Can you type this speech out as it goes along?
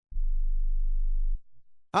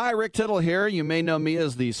Hi, Rick Tittle here. You may know me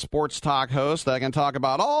as the sports talk host that can talk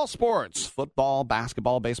about all sports: football,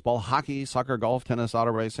 basketball, baseball, hockey, soccer, golf, tennis,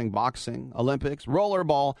 auto racing, boxing, Olympics,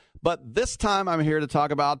 rollerball. But this time I'm here to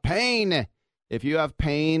talk about pain. If you have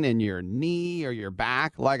pain in your knee or your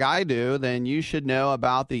back like I do, then you should know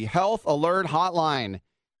about the Health Alert Hotline.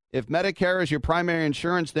 If Medicare is your primary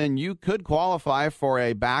insurance, then you could qualify for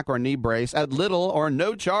a back or knee brace at little or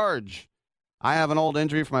no charge. I have an old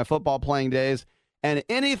injury from my football playing days, and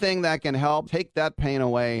anything that can help take that pain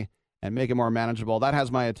away and make it more manageable, that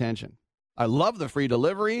has my attention. I love the free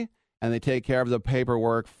delivery, and they take care of the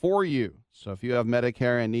paperwork for you. So if you have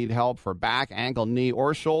Medicare and need help for back, ankle, knee,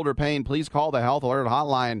 or shoulder pain, please call the Health Alert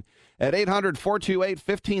Hotline at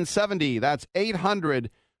 800-428-1570. That's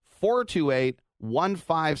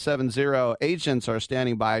 800-428-1570. Agents are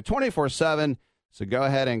standing by 24/7, so go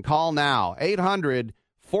ahead and call now.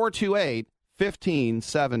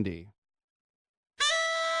 800-428-1570.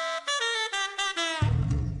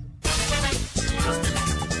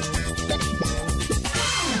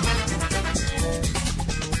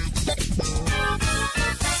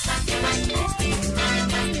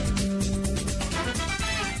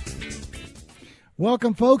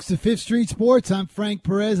 Welcome, folks, to Fifth Street Sports. I'm Frank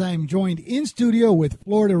Perez. I am joined in studio with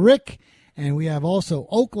Florida Rick, and we have also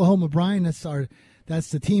Oklahoma Brian. That's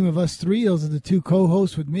the team of us three. Those are the two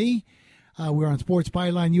co-hosts with me. We're on Sports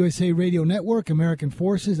Byline USA Radio Network, American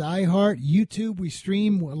Forces, iHeart, YouTube. We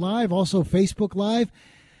stream live, also Facebook Live.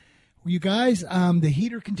 You guys, the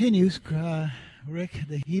heater continues. Rick,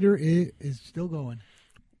 the heater is still going.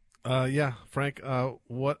 Yeah, Frank,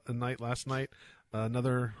 what a night last night.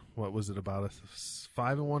 Another, what was it, about a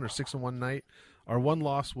 5-1 or 6-1 night. Our one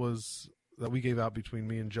loss was that we gave out between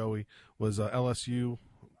me and Joey was LSU.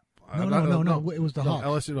 No. It was the Hawks.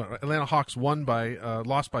 LSU, no, Atlanta Hawks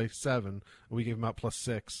lost by 7. We gave them out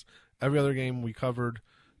 +6. Every other game we covered,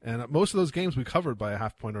 and most of those games we covered by a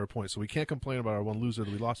half point or a point. So we can't complain about our one loser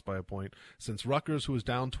that we lost by a point. Since Rutgers, who was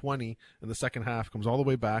down 20 in the second half, comes all the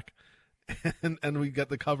way back. And we get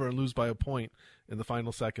the cover and lose by a point in the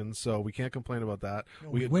final seconds, so we can't complain about that. No,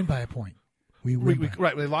 we win by a point.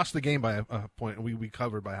 Right, they lost the game by a point, and we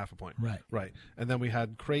covered by half a point. Right. And then we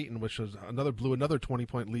had Creighton, which was blew another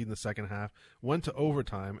 20-point lead in the second half, went to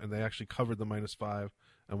overtime, and they actually covered the -5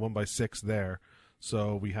 and won by 6 there.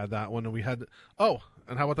 So we had that one, and we had and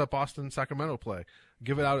how about that Boston-Sacramento play?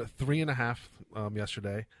 Give it out at 3.5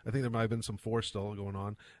 yesterday. I think there might have been some 4 still going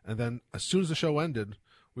on, and then as soon as the show ended,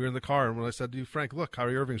 we were in the car, and when I said to you, Frank, look,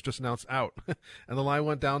 Kyrie Irving's just announced out. And the line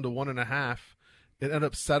went down to 1.5. It ended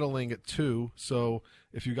up settling at 2. So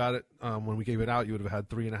if you got it when we gave it out, you would have had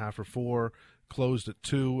 3.5 or 4. Closed at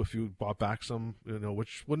 2 if you bought back some,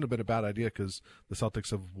 which wouldn't have been a bad idea because the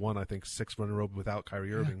Celtics have won, I think, 6 in a row without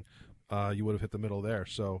Kyrie Irving. You would have hit the middle there.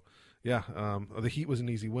 So, yeah, the Heat was an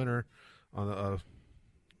easy winner. But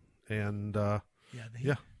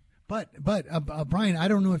Brian, I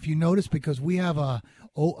don't know if you noticed, because we have a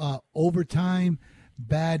overtime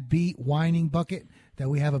bad beat whining bucket that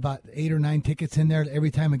we have about 8 or 9 tickets in there.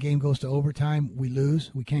 Every time a game goes to overtime, we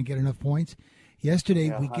lose. We can't get enough points.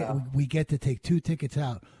 Yesterday, we get to take 2 tickets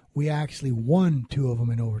out. We actually won 2 of them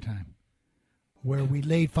in overtime, where we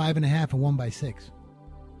laid 5.5 and won by 6.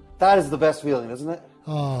 That is the best feeling, isn't it?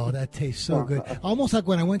 Oh, that tastes so good. Almost like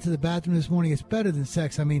when I went to the bathroom this morning. It's better than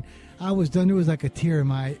sex. I mean, I was done. There was like a tear in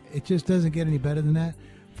my eye. It just doesn't get any better than that.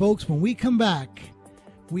 Folks, when we come back,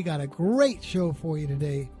 we got a great show for you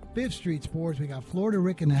today. Fifth Street Sports. We got Florida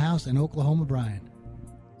Rick in the house and Oklahoma Brian.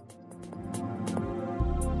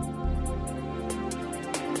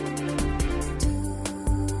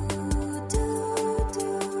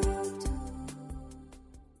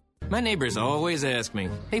 My neighbors always ask me,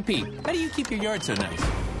 hey, Pete, how do you keep your yard so nice?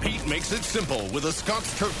 Pete makes it simple with a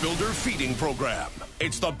Scott's Turf Builder feeding program.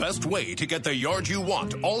 It's the best way to get the yard you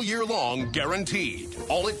want all year long, guaranteed.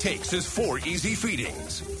 All it takes is 4 easy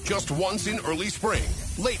feedings. Just once in early spring,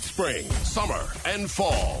 late spring, summer, and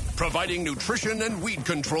fall. Providing nutrition and weed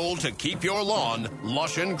control to keep your lawn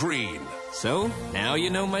lush and green. So, now you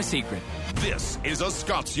know my secret. This is a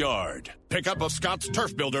Scott's Yard. Pick up a Scott's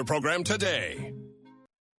Turf Builder program today.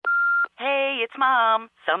 Hey, it's Mom.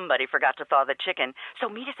 Somebody forgot to thaw the chicken, so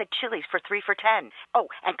meet us at Chili's for 3 for $10. Oh,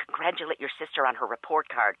 and congratulate your sister on her report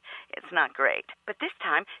card. It's not great, but this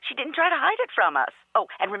time she didn't try to hide it from us. Oh,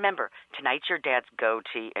 and remember, tonight's your dad's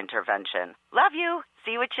goatee intervention. Love you.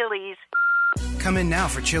 See you at Chili's. Come in now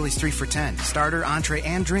for Chili's 3 for $10. Starter, entree,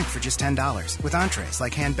 and drink for just $10. With entrees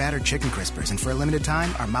like hand-battered chicken crispers, and for a limited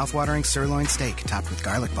time, our mouth-watering sirloin steak topped with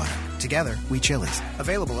garlic butter. Together, we Chili's.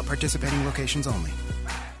 Available at participating locations only.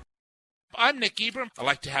 I'm Nick Ebram. I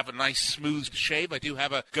like to have a nice smooth shave. I do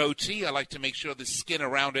have a goatee. I like to make sure the skin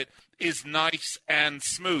around it is nice and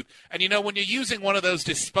smooth. And when you're using one of those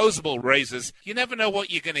disposable razors, you never know what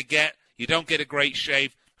you're going to get. You don't get a great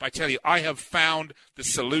shave. I tell you, I have found the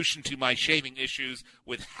solution to my shaving issues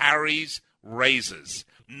with Harry's razors.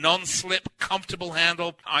 Non-slip, comfortable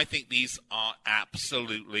handle. I think these are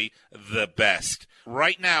absolutely the best.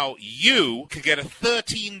 Right now, you can get a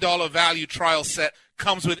 $13 value trial set.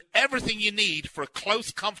 Comes with everything you need for a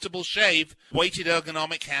close, comfortable shave. Weighted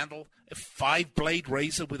ergonomic handle, a 5-blade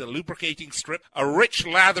razor with a lubricating strip, a rich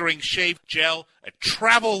lathering shave gel, a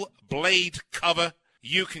travel blade cover.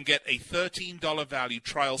 You can get a $13 value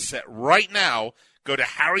trial set right now. Go to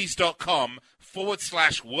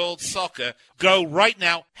harrys.com/World Soccer. Go right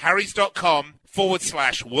now,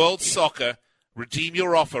 harrys.com/World Soccer. Redeem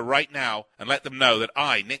your offer right now and let them know that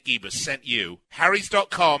I, Nick Ebers, sent you.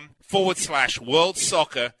 harrys.com/World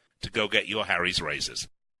Soccer to go get your Harry's razors.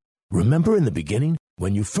 Remember in the beginning,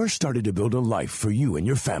 when you first started to build a life for you and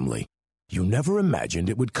your family, you never imagined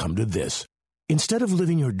it would come to this. Instead of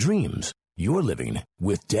living your dreams, you're living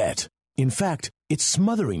with debt. In fact, it's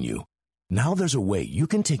smothering you. Now there's a way you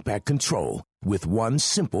can take back control with one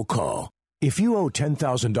simple call. If you owe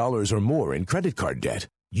 $10,000 or more in credit card debt,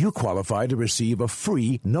 you qualify to receive a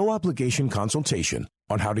free, no-obligation consultation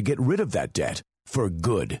on how to get rid of that debt for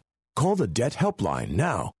good. Call the Debt Helpline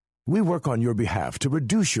now. We work on your behalf to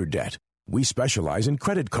reduce your debt. We specialize in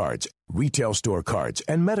credit cards, retail store cards,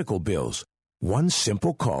 and medical bills. One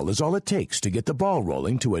simple call is all it takes to get the ball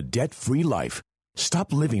rolling to a debt-free life.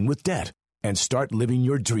 Stop living with debt and start living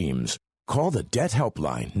your dreams. Call the Debt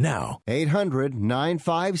Helpline now.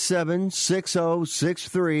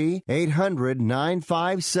 800-957-6063.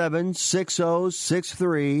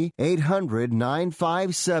 800-957-6063.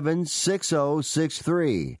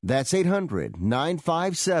 800-957-6063. That's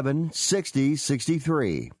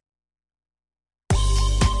 800-957-6063.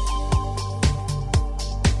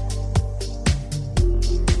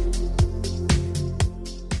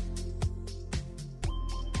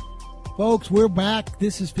 Folks, we're back.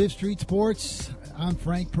 This is Fifth Street Sports. I'm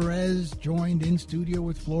Frank Perez, joined in studio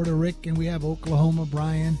with Florida Rick, and we have Oklahoma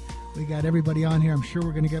Brian. We got everybody on here. I'm sure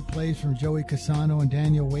we're going to get plays from Joey Casano and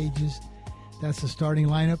Daniel Wages. That's the starting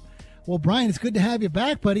lineup. Well, Brian, it's good to have you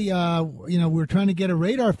back, buddy. We were trying to get a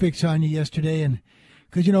radar fix on you yesterday, and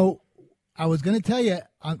because, I was going to tell you,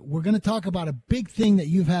 we're going to talk about a big thing that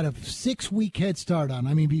you've had a 6-week head start on.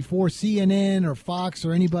 I mean, before CNN or Fox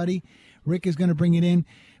or anybody, Rick is going to bring it in.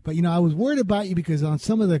 But, I was worried about you because on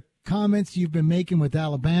some of the comments you've been making with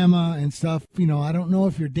Alabama and stuff, I don't know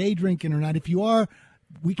if you're day drinking or not. If you are,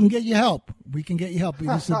 we can get you help. This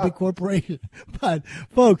is a big corporation. But,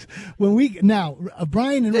 folks,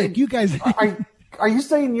 Brian and Rick, you guys. Are you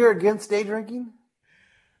saying you're against day drinking?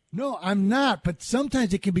 No, I'm not. But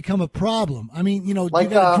sometimes it can become a problem. I mean, you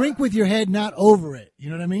got to drink with your head, not over it. You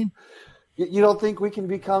know what I mean? You don't think we can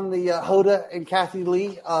become the Hoda and Kathy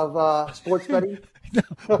Lee of sports betting? No,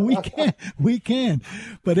 we can.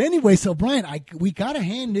 But anyway, so Brian, we got to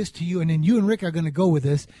hand this to you, and then you and Rick are going to go with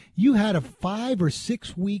this. You had a 5 or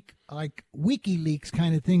 6 week WikiLeaks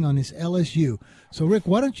kind of thing on this LSU. So Rick,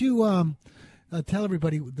 why don't you tell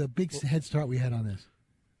everybody the big head start we had on this?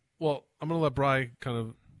 Well, I'm going to let Brian kind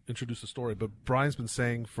of introduce the story, but Brian's been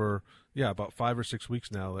saying for about 5 or 6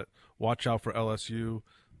 weeks now that watch out for LSU.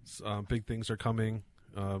 Big things are coming,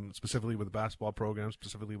 specifically with the basketball program,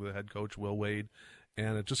 specifically with the head coach Will Wade.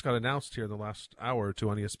 And it just got announced here in the last hour or two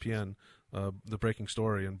on ESPN, the breaking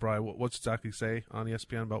story. And Brian, what's exactly say on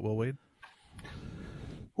ESPN about Will Wade?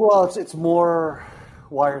 Well, it's more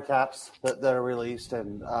wiretaps that are released,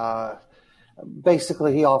 and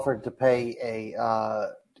basically he offered to pay a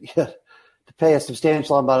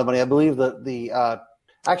substantial amount of money. I believe that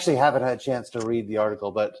actually haven't had a chance to read the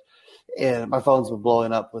article, but my phone's been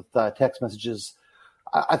blowing up with text messages.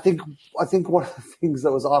 I think one of the things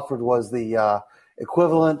that was offered was the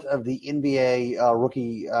equivalent of the NBA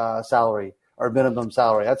rookie salary or minimum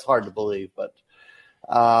salary. That's hard to believe, but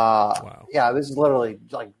wow. Yeah, this is literally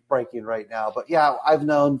like breaking right now. But yeah, I've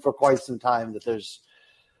known for quite some time that there's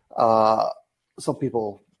some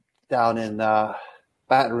people down in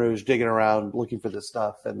Baton Rouge digging around looking for this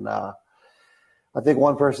stuff, and I think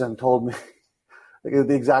one person told me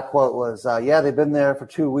the exact quote was, they've been there for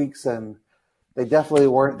 2 weeks and they definitely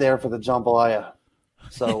weren't there for the jambalaya.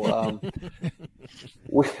 So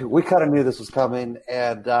we kind of knew this was coming,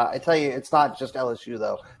 and I tell you, it's not just LSU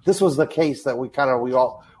though. This was the case that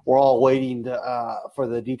we're all waiting for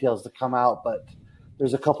the details to come out, but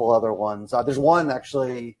there's a couple other ones. There's one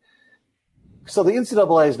actually. So the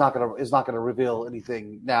NCAA is not going to reveal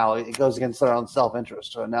anything now. It goes against their own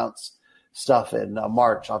self-interest to announce stuff in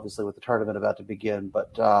March, obviously with the tournament about to begin.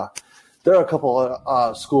 But there are a couple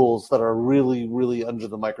of schools that are really, really under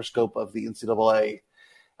the microscope of the NCAA.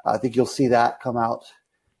 I think you'll see that come out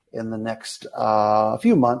in the next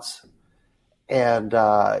few months. And,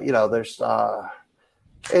 there's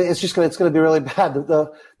it's going to be really bad.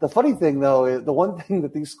 The funny thing, though, is the one thing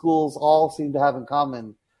that these schools all seem to have in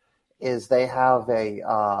common is they have the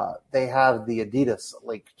Adidas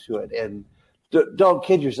link to it. And don't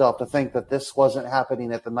kid yourself to think that this wasn't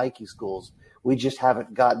happening at the Nike schools. We just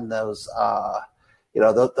haven't gotten those,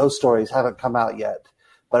 those stories haven't come out yet.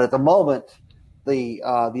 But at the moment, the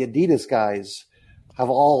Adidas guys have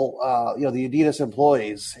all, the Adidas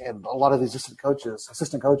employees and a lot of the assistant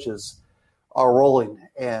coaches are rolling,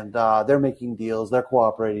 and they're making deals, they're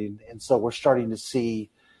cooperating. And so we're starting to see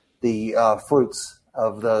the fruits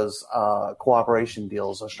of those cooperation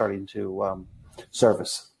deals are starting to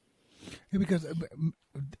surface. Yeah, because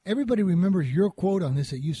everybody remembers your quote on this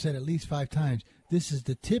that you said at least 5 times. This is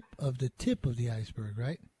the tip of the iceberg,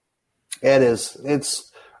 right? It is.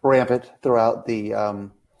 It's rampant throughout the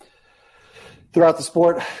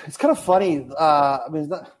sport. It's kind of funny. It's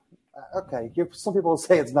not okay. Some people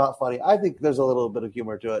say it's not funny. I think there's a little bit of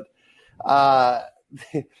humor to it.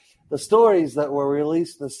 The stories that were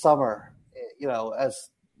released this summer,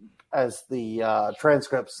 as the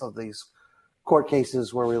transcripts of these court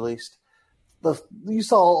cases were released, you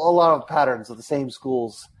saw a lot of patterns of the same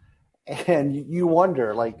schools, and you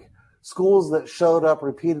wonder, like, schools that showed up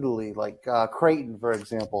repeatedly, like Creighton, for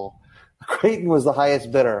example. Creighton was the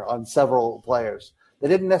highest bidder on several players. They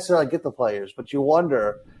didn't necessarily get the players, but you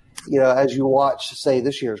wonder, as you watch, say,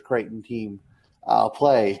 this year's Creighton team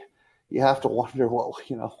play, you have to wonder what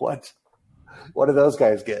do those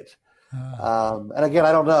guys get? And again,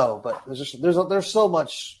 I don't know, but there's so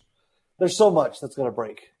much that's going to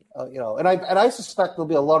break, and I suspect there'll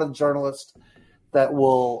be a lot of journalists that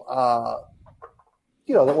will,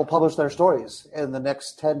 that will publish their stories in the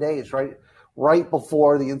next 10 days, right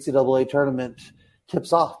before the NCAA tournament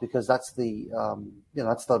tips off, because that's the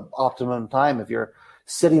optimum time. If you're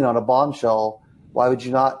sitting on a bombshell, why would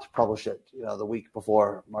you not publish it, the week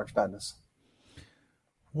before March Madness?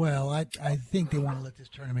 Well, I think they want to let this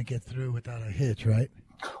tournament get through without a hitch, right?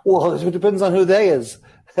 Well, it depends on who they is.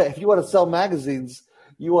 If you want to sell magazines,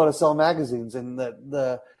 you want to sell magazines, and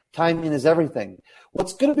the timing is everything.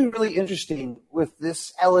 What's going to be really interesting with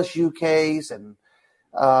this LSU case and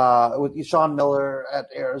with Sean Miller at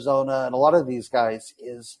Arizona and a lot of these guys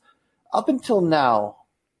is, up until now,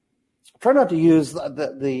 try not to use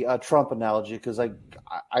the Trump analogy because I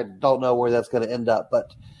don't know where that's going to end up.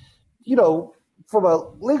 But, from a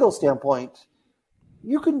legal standpoint,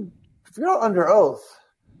 you can, if you're not under oath,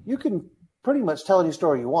 you can pretty much tell any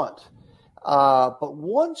story you want. But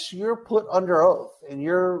once you're put under oath and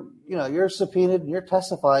you're subpoenaed and you're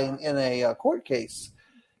testifying in a court case,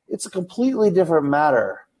 it's a completely different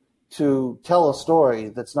matter to tell a story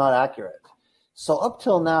that's not accurate. So up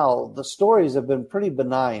till now, the stories have been pretty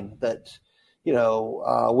benign that,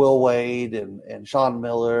 Will Wade and Sean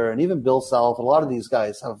Miller and even Bill Self, a lot of these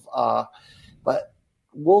guys have, but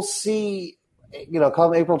we'll see,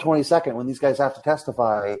 come April 22nd when these guys have to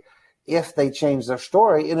testify, if they change their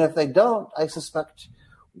story. And if they don't, I suspect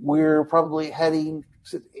we're probably heading,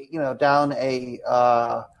 down a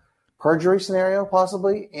perjury scenario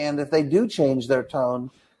possibly. And if they do change their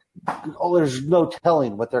tone, there's no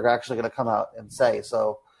telling what they're actually going to come out and say.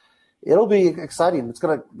 So it'll be exciting. It's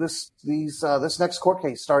going to, this next court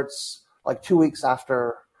case starts like 2 weeks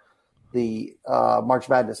after the March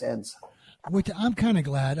Madness ends. Which I'm kind of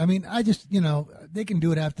glad. I mean, I just, they can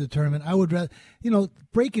do it after the tournament. I would rather,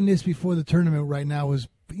 breaking this before the tournament right now was,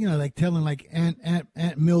 like telling like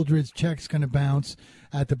Aunt Mildred's check's going to bounce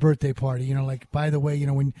at the birthday party. Like, by the way,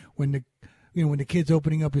 when the kid's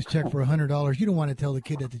opening up his check for $100, you don't want to tell the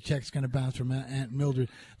kid that the check's going to bounce from Aunt Mildred.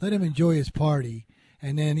 Let him enjoy his party.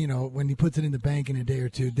 And then, when he puts it in the bank in a day or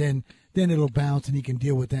two, then it'll bounce and he can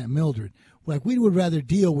deal with Aunt Mildred. Like, we would rather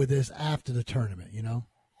deal with this after the tournament,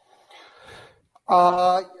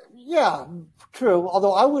 Yeah, true.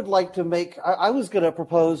 Although I would like to I was going to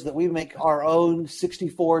propose that we make our own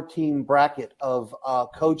 64-team bracket of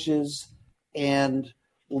coaches and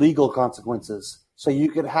legal consequences. So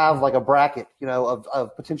you could have like a bracket,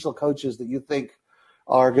 of potential coaches that you think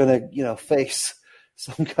are going to, face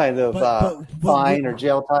some kind of fine or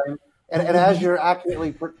jail time. And as you're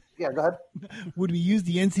accurately, go ahead. Would we use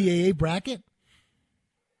the NCAA bracket?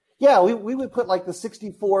 Yeah, we would put like the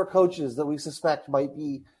 64 coaches that we suspect might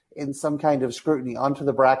be in some kind of scrutiny onto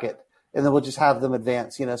the bracket, and then we'll just have them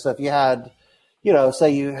advance. So if you had,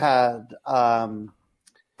 say you had,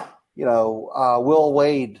 Will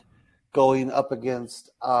Wade going up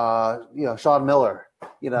against, Sean Miller,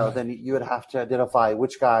 then you would have to identify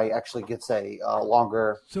which guy actually gets a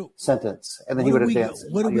longer sentence, and then he would advance.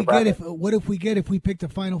 What if we pick the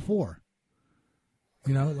Final Four?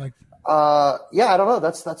 I don't know.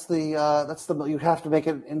 That's the you have to make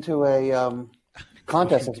it into a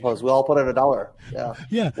contest, I suppose. We all put in $1. Yeah.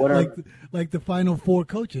 Yeah. Like the Final Four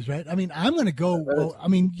coaches, right? I mean, I'm going to go. Well, I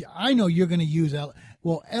mean, I know you're going to use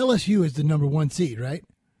LSU is the number 1 seed, right?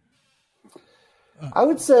 I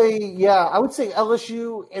would say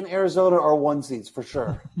LSU and Arizona are 1 seeds for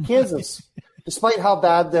sure. Kansas, despite how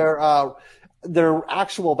bad their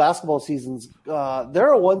actual basketball seasons,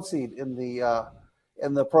 they're a 1 seed in the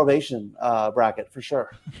probation bracket for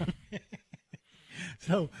sure.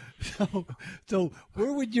 So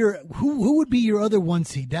where would who would be your other 1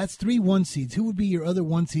 seed? That's 3 1 seeds. Who would be your other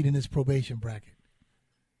 1 seed in this probation bracket?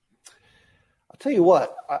 I'll tell you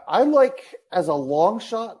what, I like as a long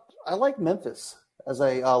shot. I like Memphis as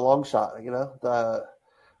a long shot. They're not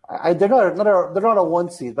a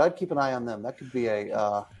 1 seed, but I'd keep an eye on them. That could be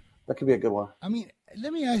a good one. I mean,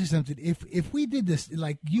 let me ask you something. If we did this,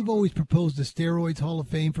 like you've always proposed the steroids Hall of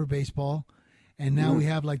Fame for baseball, and now we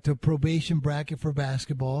have like the probation bracket for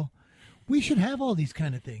basketball, we should have all these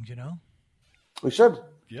kind of things, We should.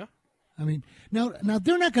 Yeah. I mean, now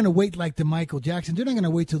they're not going to wait like the Michael Jackson. They're not going to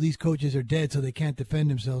wait till these coaches are dead so they can't defend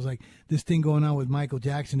themselves. Like this thing going on with Michael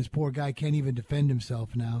Jackson, this poor guy can't even defend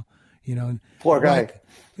himself now. Poor guy.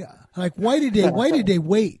 Like why did they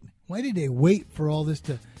wait? Why did they wait for all this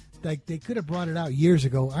to? Like they could have brought it out years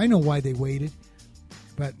ago. I know why they waited.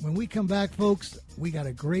 But when we come back, folks, we got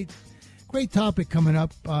a great topic coming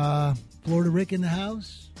up. Florida Rick in the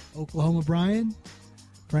house, Oklahoma Brian,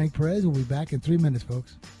 Frank Perez. We'll be back in 3 minutes,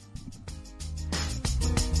 folks.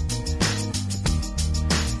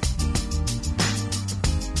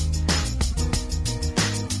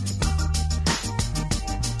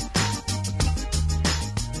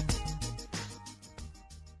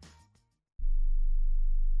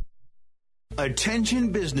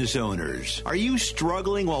 Attention business owners. Are you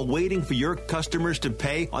struggling while waiting for your customers to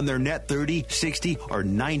pay on their net 30, 60, or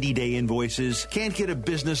 90-day invoices? Can't get a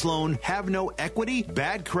business loan? Have no equity?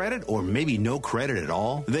 Bad credit? Or maybe no credit at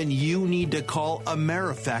all? Then you need to call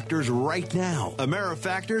AmeriFactors right now.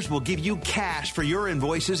 AmeriFactors will give you cash for your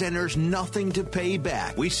invoices and there's nothing to pay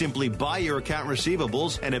back. We simply buy your account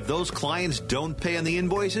receivables, and if those clients don't pay on the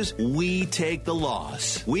invoices, we take the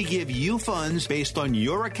loss. We give you funds based on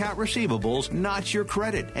your account receivables, not your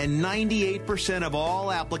credit. And 98% of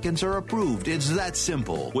all applicants are approved. It's that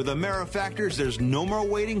simple. With AmeriFactors, there's no more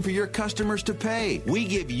waiting for your customers to pay. We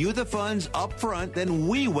give you the funds up front, then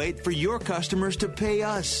we wait for your customers to pay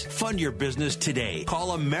us. Fund your business today.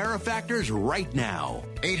 Call AmeriFactors right now.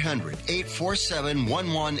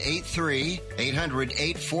 800-847-1183.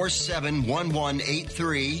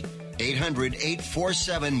 800-847-1183.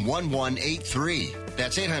 800-847-1183.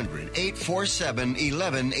 That's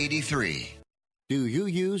 800-847-1183. Do you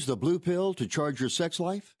use the blue pill to charge your sex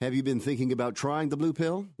life? Have you been thinking about trying the blue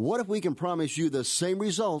pill? What if we can promise you the same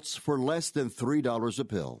results for less than $3 a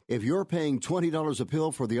pill? If you're paying $20 a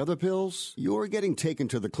pill for the other pills, you're getting taken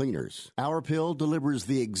to the cleaners. Our pill delivers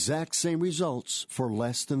the exact same results for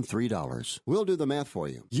less than $3. We'll do the math for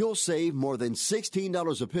you. You'll save more than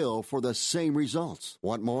 $16 a pill for the same results.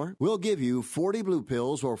 Want more? We'll give you 40 blue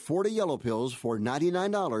pills or 40 yellow pills for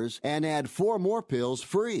 $99 and add 4 more pills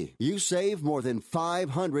free. You save more than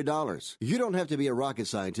 $500. You don't have to be a rocket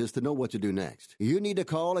scientist to know what to do next. You need to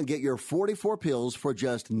call and get your 44 pills for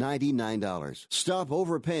just $99. Stop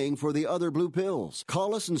overpaying for the other blue pills.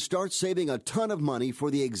 Call us and start saving a ton of money for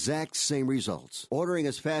the exact same results. Ordering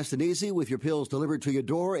is fast and easy with your pills delivered to your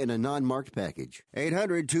door in a non-marked package.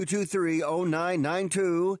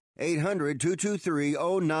 800-223-0992.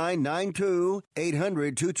 800-223-0992.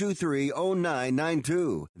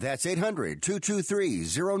 800-223-0992. That's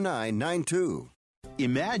 800-223-0992.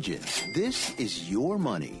 Imagine this is your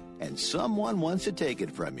money and someone wants to take it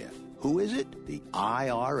from you. Who is it? The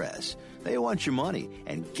IRS. They want your money,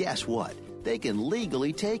 and guess what? They can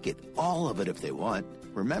legally take it, all of it if they want.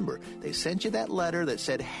 Remember, they sent you that letter that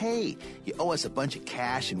said, hey, you owe us a bunch of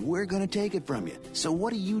cash and we're going to take it from you. So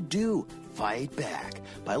what do? Fight back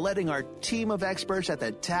by letting our team of experts at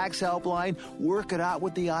the Tax Helpline work it out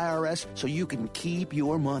with the IRS so you can keep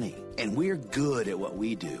your money. and we're good at what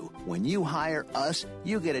we do. When you hire us,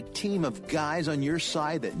 you get a team of guys on your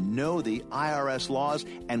side that know the IRS laws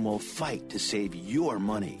and will fight to save your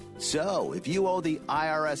money. So, if you owe the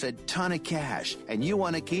IRS a ton of cash and you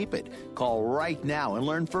want to keep it, call right now and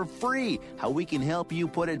learn for free how we can help you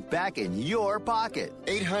put it back in your pocket.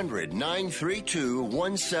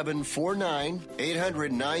 800-932-1749.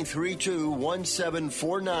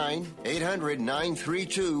 800-932-1749.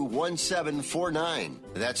 800-932-1749.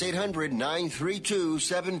 That's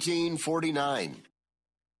 800-932-1749.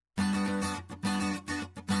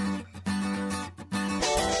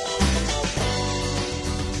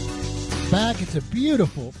 Back. It's a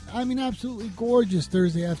beautiful, absolutely gorgeous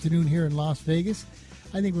Thursday afternoon here in Las Vegas.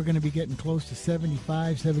 I think we're going to be getting close to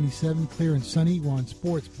 75, 77, clear and sunny. We're on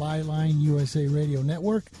Sports Byline USA Radio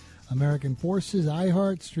Network, American Forces,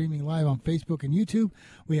 iHeart, streaming live on Facebook and YouTube.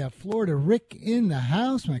 We have Florida Rick in the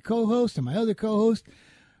house, my co-host, and my other co-host,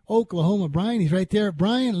 Oklahoma Brian. He's right there.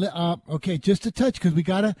 Brian, okay, just a touch, because we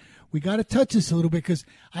gotta touch this a little bit, because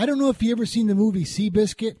I don't know if you ever seen the movie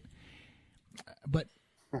Seabiscuit, but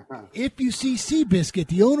if you see Seabiscuit,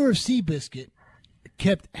 the owner of Seabiscuit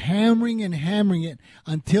kept hammering and hammering it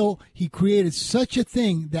until he created such a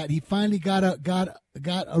thing that he finally got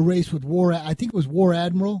a race with I think it was War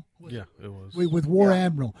Admiral. Yeah, it was. With War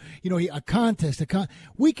Admiral. A contest.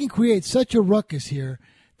 We can create such a ruckus here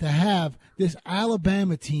to have this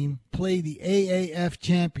Alabama team play the AAF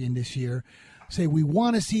champion this year. Say, we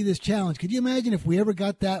want to see this challenge. Could you imagine if we ever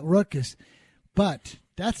got that ruckus? But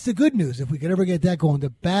that's the good news, if we could ever get that going. The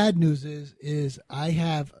bad news is I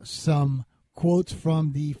have some quotes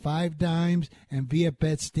from the Five Dimes and Via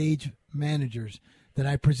Bet stage managers that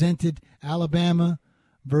I presented Alabama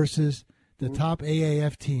versus the top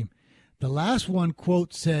AAF team. The last one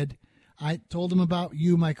quote said, I told him about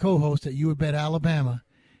you, my co-host, that you would bet Alabama.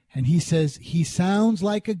 And he says, he sounds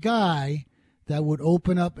like a guy that would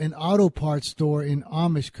open up an auto parts store in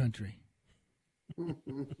Amish country.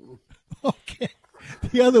 Okay.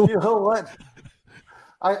 The other one. You know what?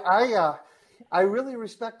 I really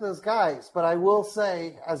respect those guys, but I will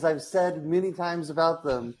say, as I've said many times about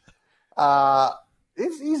them,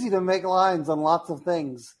 it's easy to make lines on lots of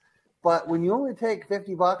things, but when you only take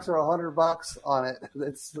 $50 or $100 on it,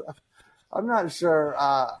 I'm not sure.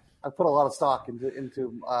 I put a lot of stock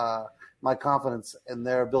into my confidence in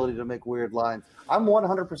their ability to make weird lines. I'm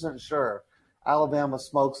 100% sure Alabama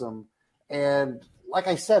smokes them, and like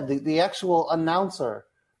I said, the actual announcer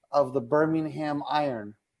of the Birmingham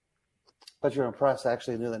Iron, but you're impressed, I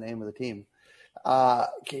actually knew the name of the team.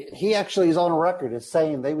 He actually is on record as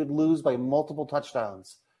saying they would lose by multiple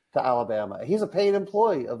touchdowns to Alabama. He's a paid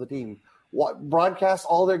employee of the team. Broadcasts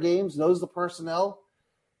all their games, knows the personnel,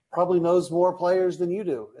 probably knows more players than you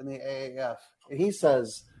do in the AAF. And he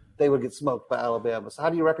says they would get smoked by Alabama. So how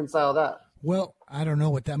do you reconcile that? Well, I don't know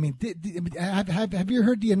what that means. Have you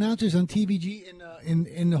heard the announcers on TVG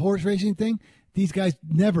in the horse racing thing? These guys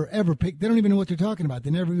never, ever pick. They don't even know what they're talking about. They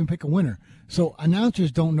never even pick a winner. So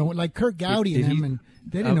announcers don't know. Like Kirk Gowdy and them, and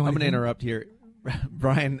they didn't know anything. I'm going to interrupt here.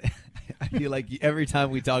 Brian, I feel like every time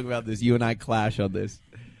we talk about this, you and I clash on this.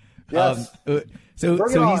 Yes. So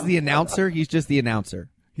he's the announcer. He's just the announcer.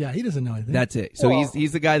 Yeah, he doesn't know anything. That's it. So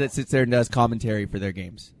he's the guy that sits there and does commentary for their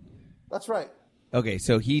games. That's right. Okay,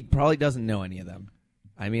 so he probably doesn't know any of them.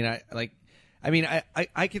 I think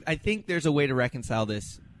there's a way to reconcile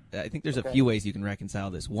this. I think there's a few ways you can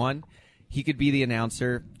reconcile this. One, he could be the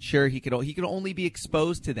announcer. Sure, he could only be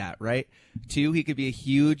exposed to that, right? Two, he could be a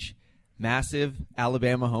huge, massive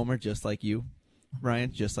Alabama homer, just like you,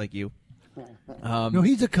 Ryan, just like you. No,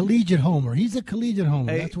 he's a collegiate homer.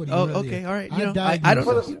 That's what he really is. All right. I don't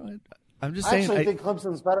know. I'm just saying. I think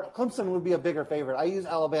Clemson's better. Clemson would be a bigger favorite. I use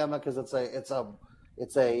Alabama because it's a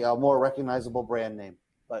more recognizable brand name.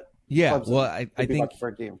 But yeah, Clemson well, I think for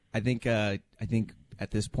a team. I think at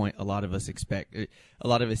this point, a lot of us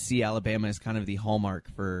see Alabama as kind of the hallmark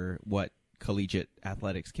for what collegiate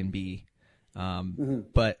athletics can be.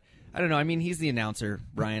 But I don't know. I mean, he's the announcer,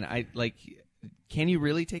 Brian. Can you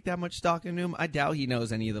really take that much stock into him? I doubt he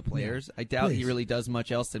knows any of the players. I doubt he really does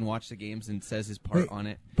much else than watch the games and says his part on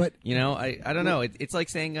it. But I don't know. It's like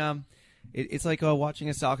saying it's like watching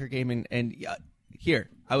a soccer game and here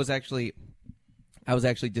I was actually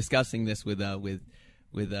discussing this with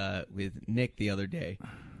Nick the other day.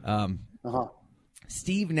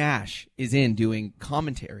 Steve Nash is in doing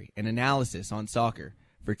commentary and analysis on soccer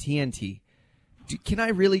for TNT. Can I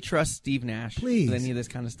really trust Steve Nash with any of this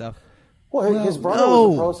kind of stuff? Well, his brother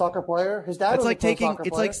was a pro soccer player. His dad was a pro soccer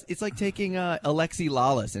player. It's like taking Alexi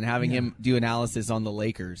Lawless and having him do analysis on the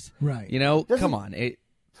Lakers. Right. Come on.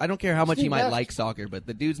 I don't care how much he Steve might Nash- like soccer, but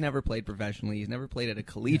the dude's never played professionally. He's never played at a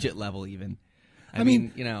collegiate level even. I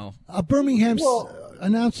mean, a Birmingham's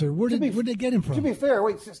announcer. Where did they get him from? To be fair,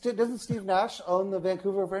 wait, doesn't Steve Nash own the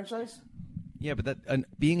Vancouver franchise? Yeah, but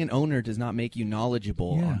being an owner does not make you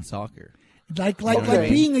knowledgeable on soccer. Like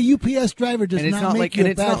being a UPS driver does not make you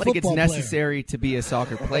a bad football player. It's not like it's player. necessary to be a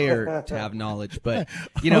soccer player to have knowledge, but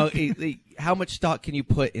how much stock can you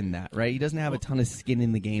put in that, right? He doesn't have a ton of skin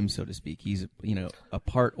in the game, so to speak. He's a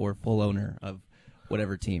part or full owner of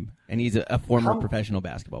whatever team, and he's a former professional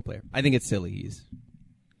basketball player. I think it's silly. He's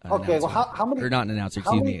an well, how many? Or not an announcer,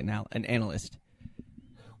 excuse me, an analyst.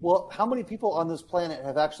 Well, how many people on this planet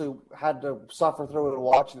have actually had to suffer through and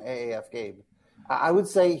watch an AAF game? I would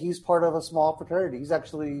say he's part of a small fraternity. He's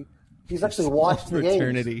actually watched the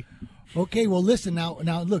games. Okay, well, listen now.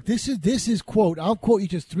 Look, this is quote. I'll quote you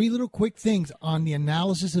just three little quick things on the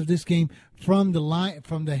analysis of this game from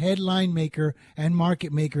the headline maker and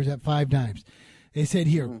market makers at Five Dimes. They said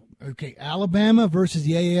here, okay, Alabama versus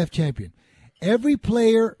the AAF champion. Every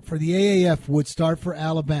player for the AAF would start for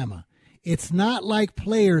Alabama. It's not like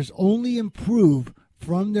players only improve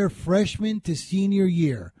from their freshman to senior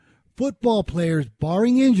year. Football players,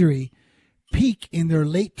 barring injury, peak in their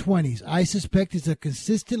late 20s. I suspect it's a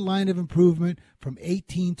consistent line of improvement from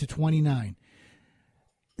 18 to 29.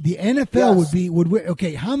 The NFL would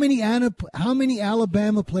okay. How many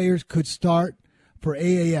Alabama players could start for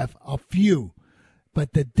AAF? A few,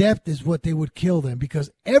 but the depth is what they would kill them, because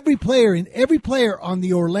every player on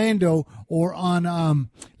the Orlando or on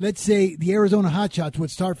let's say the Arizona Hotshots would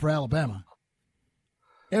start for Alabama.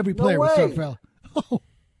 Every player would start for Alabama.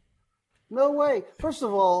 No way. First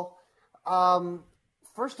of all,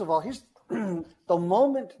 here's the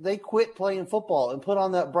moment they quit playing football and put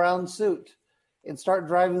on that brown suit and start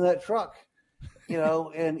driving that truck,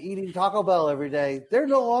 and eating Taco Bell every day, they're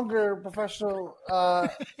no longer professional.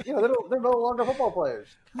 They're no longer football players.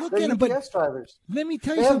 They're UPS drivers. Let me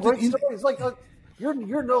tell you something. They have great stories. Like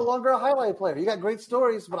you're no longer a highlight player. You got great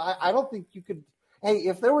stories, but I don't think you could. Hey,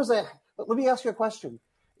 if there was let me ask you a question.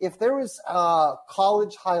 If there was a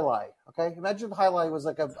college highlight, okay, imagine highlight was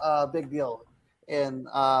like a big deal in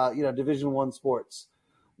Division I sports.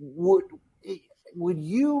 Would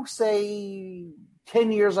you say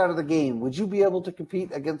 10 years out of the game, would you be able to compete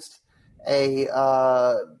against the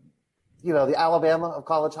Alabama of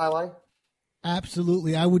college highlight?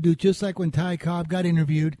 Absolutely, I would do just like when Ty Cobb got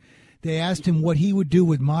interviewed. They asked him what he would do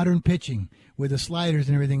with modern pitching, with the sliders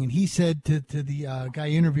and everything, and he said to the guy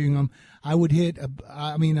interviewing him, I would hit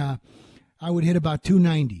about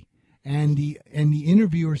 290. And the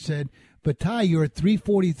interviewer said, but Ty, you're a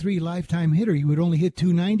 343 lifetime hitter. You would only hit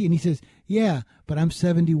 290. And he says, yeah, but I'm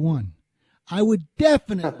 71. I would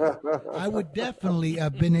definitely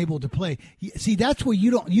have been able to play. See, that's where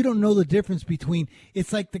you don't know the difference between.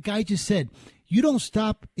 It's like the guy just said. You don't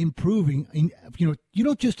stop improving. You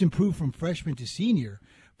don't just improve from freshman to senior.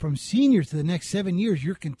 From senior to the next 7 years,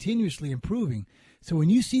 you're continuously improving. So when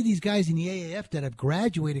you see these guys in the AAF that have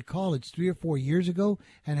graduated college 3 or 4 years ago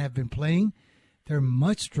and have been playing, they're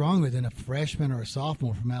much stronger than a freshman or a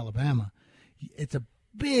sophomore from Alabama. It's a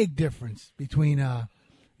big difference between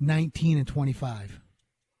 19 and 25.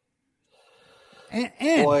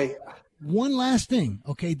 And boy, one last thing,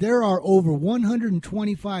 okay, there are over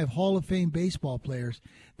 125 Hall of Fame baseball players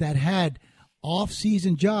that had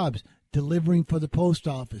off-season jobs delivering for the post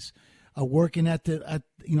office, working at the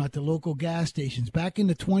local gas stations. Back in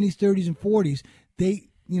the 20s, 30s, and 40s,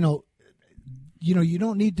 you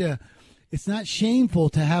don't need to. It's not shameful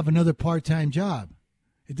to have another part-time job.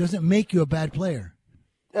 It doesn't make you a bad player.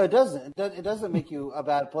 No, it doesn't. It doesn't make you a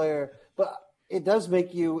bad player, but it does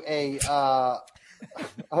make you a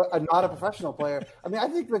not a professional player. I mean, I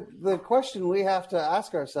think the question we have to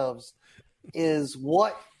ask ourselves is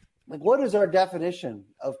what is our definition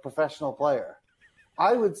of professional player?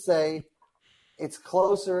 I would say it's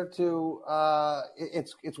closer to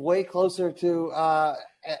it's way closer to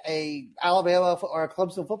a Alabama or a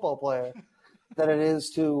Clemson football player than it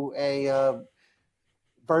is to a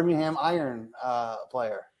Birmingham Iron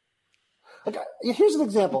player. Okay, here's an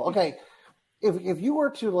example. Okay, if you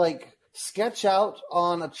were to sketch out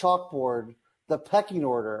on a chalkboard the pecking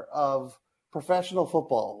order of professional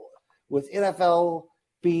football, with NFL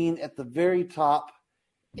being at the very top,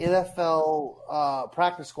 NFL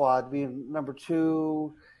practice squad being number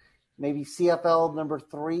 2, maybe CFL number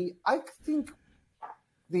 3, I think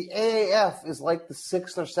the AAF is like the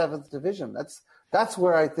 6th or 7th division. That's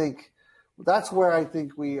where I think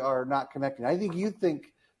we are not connecting. I think you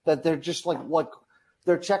think that they're just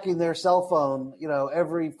they're checking their cell phone,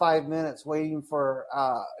 every 5 minutes, waiting for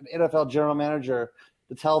an NFL general manager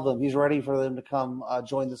to tell them he's ready for them to come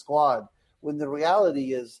join the squad. When the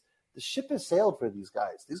reality is the ship has sailed for these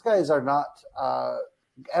guys. These guys are not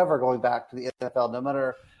ever going back to the NFL, no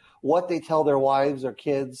matter what they tell their wives or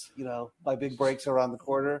kids. My big break's around the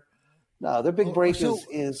corner. No, their big break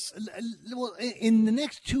is well, in the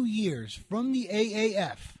next 2 years from the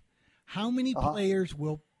AAF. How many players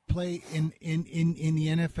will play in the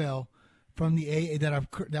NFL from the AA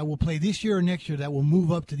that will play this year or next year that will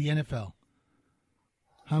move up to the NFL?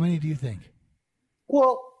 How many do you think?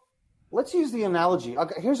 Well, let's use the analogy.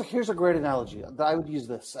 Okay, here's a great analogy. I would use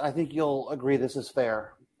this. I think you'll agree this is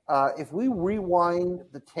fair. If we rewind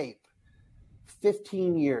the tape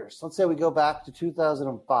 15 years, let's say we go back to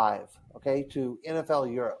 2005, okay, to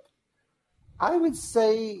NFL Europe. I would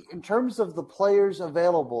say in terms of the players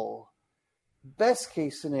available, best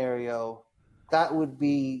case scenario, that would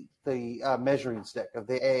be the measuring stick of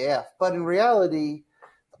the AAF. But in reality,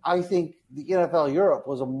 I think the NFL Europe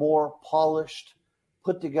was a more polished,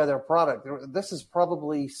 put together product. This is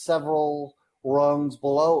probably several rungs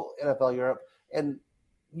below NFL Europe. And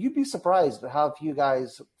you'd be surprised at how few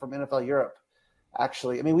guys from NFL Europe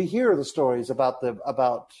actually, I mean, we hear the stories about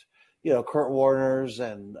Kurt Warner's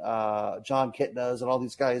and John Kitna's and all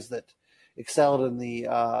these guys that excelled in the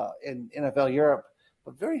in NFL Europe,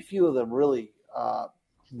 but very few of them really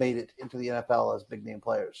made it into the NFL as big name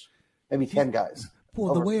players. Maybe 10 guys.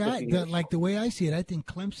 Well, the way I see it, I think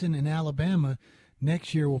Clemson and Alabama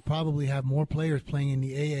next year will probably have more players playing in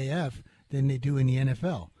the AAF than they do in the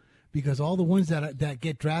NFL, because all the ones that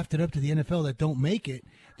get drafted up to the NFL that don't make it,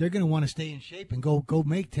 they're going to want to stay in shape and go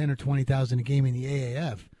make 10 or 20,000 a game in the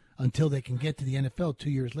AAF until they can get to the NFL 2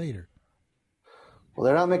 years later. Well,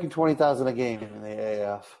 they're not making 20,000 a game in the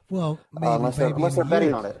AAF. Well, unless they're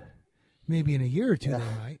betting on it. Maybe in a year or two they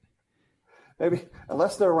might. Maybe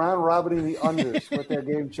unless they're round robining the unders with their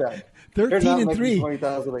game check. 13-3.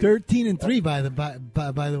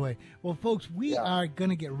 13-3 by the way. Well, folks, we are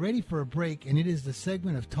going to get ready for a break, and it is the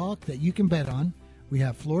segment of talk that you can bet on. We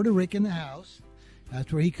have Florida Rick in the house.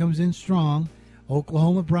 That's where he comes in strong.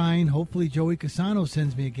 Oklahoma Brian. Hopefully Joey Casano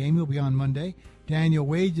sends me a game. He'll be on Monday. Daniel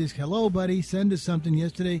Wages. Hello, buddy. Send us something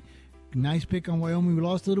yesterday. Nice pick on Wyoming. We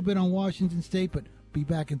lost a little bit on Washington State, but be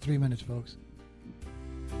back in 3 minutes, folks.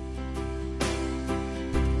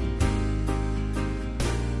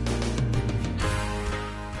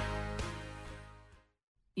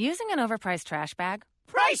 Using an overpriced trash bag?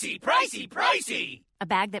 Pricey, pricey, pricey! A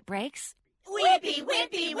bag that breaks? Whippy,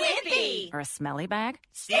 whippy, whippy! Or a smelly bag?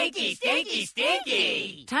 Stinky, stinky,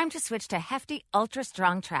 stinky! Time to switch to Hefty Ultra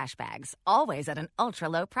Strong trash bags, always at an ultra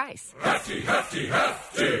low price. Hefty, hefty,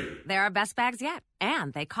 hefty! They're our best bags yet,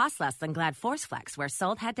 and they cost less than Glad Force Flex, where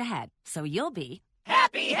sold head-to-head, so you'll be...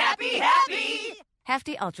 happy, happy, happy!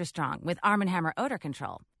 Hefty Ultra Strong with Arm & Hammer odor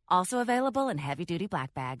control. Also available in heavy-duty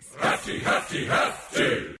black bags. Hefty, hefty,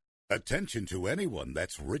 hefty! Attention to anyone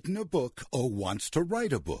that's written a book or wants to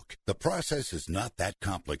write a book. The process is not that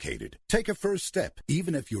complicated. Take a first step.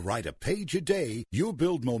 Even if you write a page a day, you'll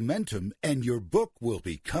build momentum and your book will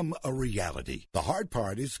become a reality. The hard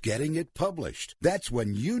part is getting it published. That's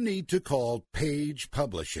when you need to call Page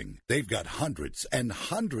Publishing. They've got hundreds and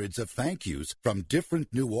hundreds of thank yous from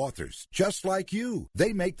different new authors, just like you.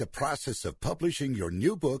 They make the process of publishing your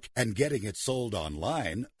new book and getting it sold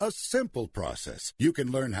online a simple process. You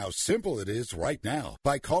can learn how simple it is right now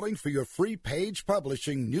by calling for your free Page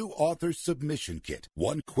Publishing new author submission kit.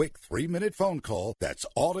 One quick 3-minute phone call, that's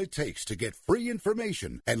all it takes to get free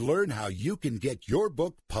information and learn how you can get your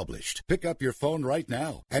book published. Pick up your phone right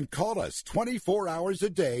now and call us 24 hours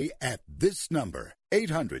a day at this number.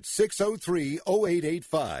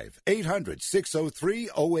 800-603-0885.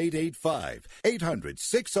 800-603-0885.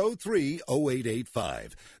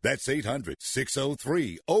 800-603-0885. That's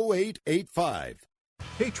 800-603-0885.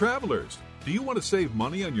 Hey travelers, do you want to save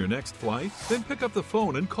money on your next flight? Then pick up the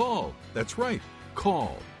phone and call. That's right,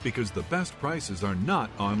 call, because the best prices are not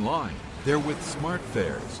online. They're with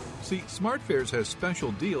SmartFares. See, SmartFares has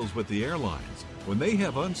special deals with the airlines. When they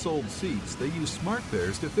have unsold seats, they use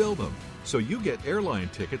SmartFares to fill them. So you get airline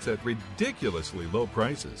tickets at ridiculously low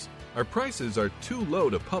prices. Our prices are too low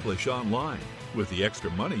to publish online. With the extra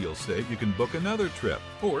money you'll save, you can book another trip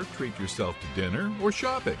or treat yourself to dinner or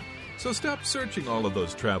shopping. So stop searching all of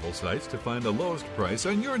those travel sites to find the lowest price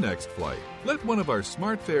on your next flight. Let one of our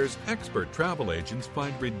SmartFares expert travel agents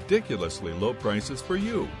find ridiculously low prices for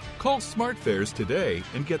you. Call SmartFares today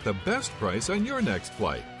and get the best price on your next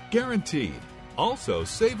flight. Guaranteed. Also,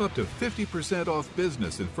 save up to 50% off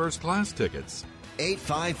business and first-class tickets.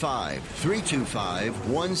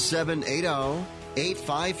 855-325-1780.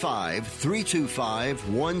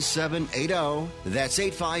 855-325-1780. That's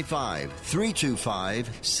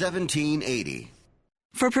 855-325-1780.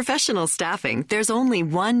 For professional staffing, there's only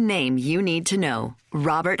one name you need to know.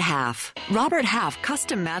 Robert Half. Robert Half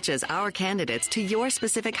custom matches our candidates to your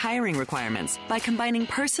specific hiring requirements by combining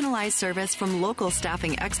personalized service from local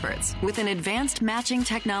staffing experts with an advanced matching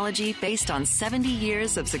technology based on 70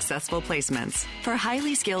 years of successful placements. For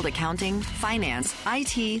highly skilled accounting, finance,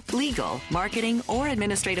 IT, legal, marketing, or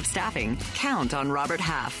administrative staffing, count on Robert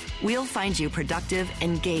Half. We'll find you productive,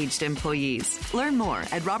 engaged employees. Learn more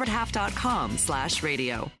at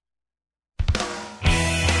roberthalf.com/radio.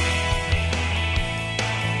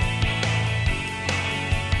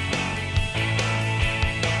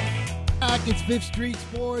 It's Fifth Street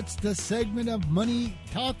Sports, the segment of money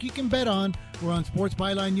talk you can bet on. We're on Sports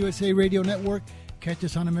Byline USA Radio Network. Catch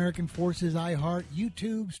us on American Forces, iHeart,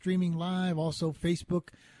 YouTube, streaming live, also Facebook.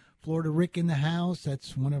 Florida Rick in the house.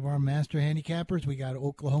 That's one of our master handicappers. We got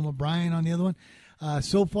Oklahoma Brian on the other one.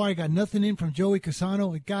 So far, I got nothing in from Joey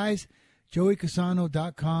Casano. Guys,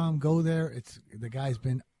 joeycasano.com. Go there. The guy's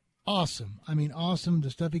been awesome. I mean, awesome. The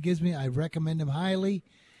stuff he gives me, I recommend him highly.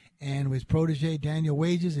 And with protege Daniel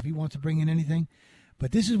Wages, if he wants to bring in anything.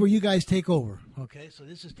 But this is where you guys take over. Okay, so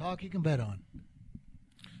this is talk you can bet on.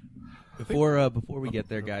 Before we get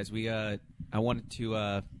there, guys, I wanted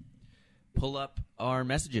to pull up our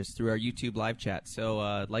messages through our YouTube live chat.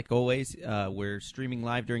 So, like always, we're streaming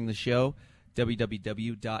live during the show.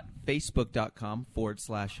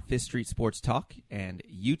 www.facebook.com/Fifth Street Sports Talk and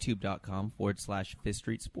youtube.com/Fifth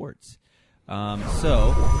Street Sports.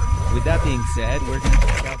 So, with that being said, we're going to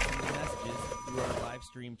check out some of the messages through our live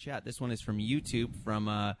stream chat. This one is from YouTube, from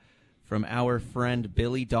our friend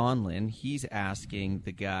Billy Donlin. He's asking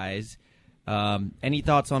the guys, any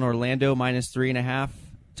thoughts on Orlando -3.5,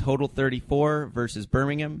 total 34 versus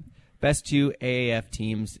Birmingham? Best two AAF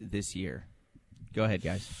teams this year. Go ahead,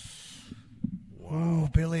 guys. Oh,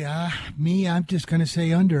 Billy, I'm just going to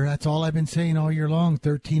say under. That's all I've been saying all year long,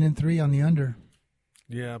 13-3 on the under.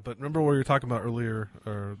 Yeah, but remember what you were talking about earlier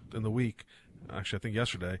in the week, actually I think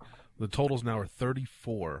yesterday, the totals now are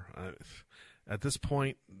 34. At this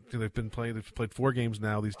point, they've played 4 games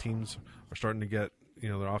now. These teams are starting to get,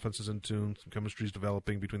 their offenses in tune, some chemistry is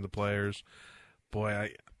developing between the players.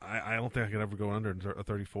 Boy, I don't think I could ever go under a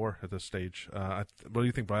 34 at this stage. What do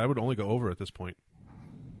you think, Brian? I would only go over at this point.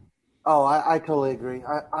 Oh, I totally agree.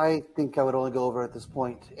 I think I would only go over at this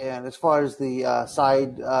point. And as far as the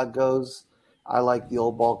side goes, I like the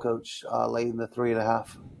old ball coach laying the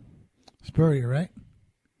 3.5. Spurrier, right?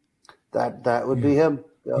 That would be him.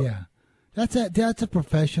 Yep. Yeah, that's a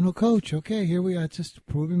professional coach. Okay, here we are, just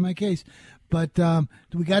proving my case. But do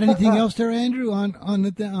we got anything else there, Andrew? On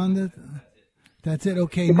the that's it.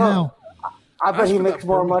 Okay, now I bet he makes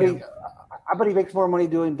more money. I bet he makes more money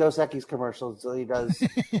doing Dos Equis commercials than he does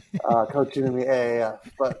coaching in the AAF.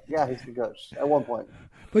 But yeah, he's the coach at one point.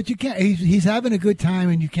 But you can't. He's having a good time,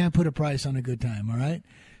 and you can't put a price on a good time. All right.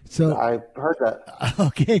 So I heard that.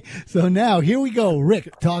 Okay. So now here we go.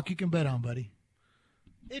 Rick, talk you can bet on, buddy.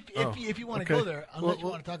 If you want to go there, unless you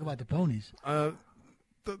want to talk about the ponies.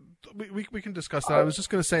 We can discuss that. I was just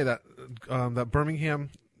going to say that that Birmingham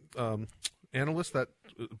analyst that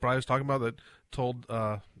Brian was talking about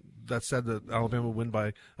that said that Alabama would win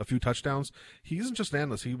by a few touchdowns. He isn't just an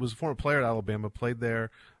analyst. He was a former player at Alabama, played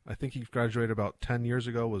there. I think he graduated about 10 years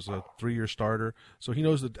ago, was a 3-year starter. So he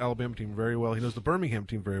knows the Alabama team very well. He knows the Birmingham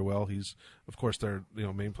team very well. He's, of course, their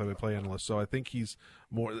main play-by-play analyst. So I think he's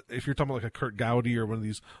more – if you're talking about like a Kurt Gowdy or one of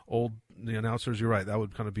these old announcers, you're right. That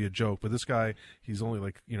would kind of be a joke. But this guy, he's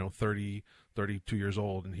only 30, 32 years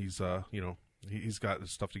old, and he's he's got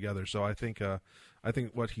his stuff together. So I think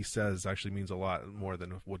what he says actually means a lot more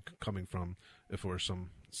than what coming from if we're some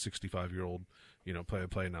 65-year-old,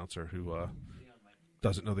 play-by-play announcer who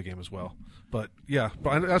doesn't know the game as well. But yeah,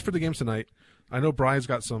 as for the games tonight, I know Brian's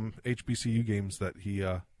got some HBCU games that he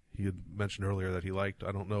had mentioned earlier that he liked.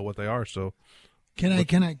 I don't know what they are. So can I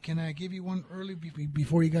give you one early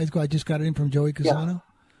before you guys go? I just got it in from Joey Casano. Yeah.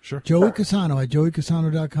 Sure. Joey Casano at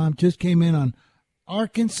joeycasano.com just came in on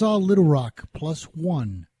Arkansas Little Rock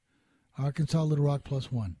 +1. Arkansas Little Rock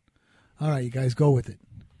 +1. All right, you guys go with it.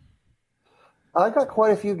 I got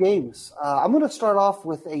quite a few games. I'm going to start off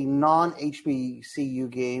with a non-HBCU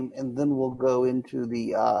game, and then we'll go into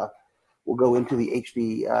the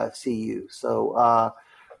HBCU. So,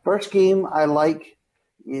 first game I like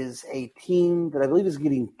is a team that I believe is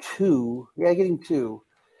getting 2. Yeah, getting 2,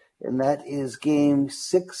 and that is game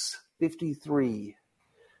 653.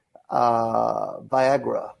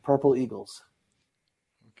 Viagra, Purple Eagles.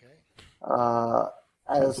 Okay.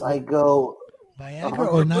 As I go,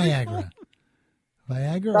 Viagra or Niagara?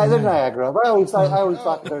 Viagra? They're Niagara. But I always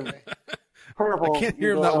thought they're purple. I can't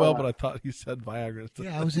hear him that well, but I thought he said Viagra.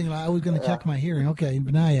 Yeah, I was thinking I was going to check my hearing. Okay,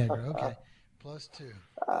 Niagara. Okay, +2.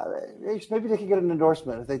 Maybe they could get an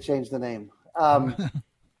endorsement if they change the name.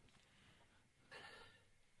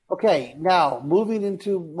 Okay, now moving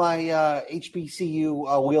into my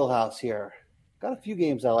HBCU wheelhouse here. Got a few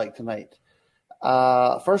games I like tonight.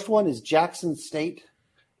 First one is Jackson State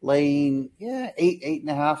laying 8.5.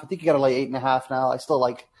 I think you got to lay 8.5 now. I still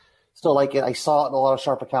like it. I saw it in a lot of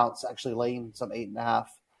sharp accounts actually laying some 8.5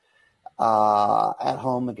 at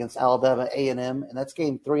home against Alabama A&M, and that's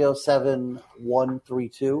game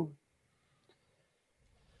 307-132.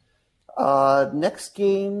 Next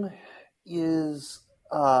game is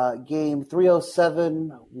game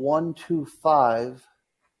 307-125,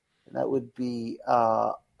 and that would be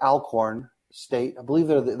Alcorn State. I believe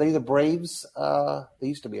they're the Braves. They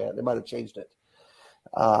used to be. They might have changed it.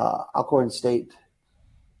 Alcorn State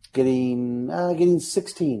getting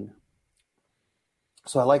 16.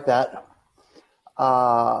 So I like that.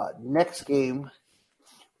 Next game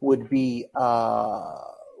would be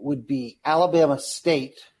Alabama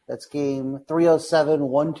State. That's game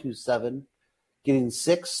 307-127, getting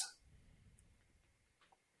 6.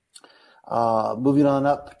 Moving on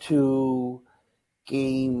up to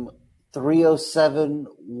game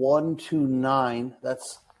 307-129.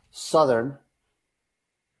 That's Southern.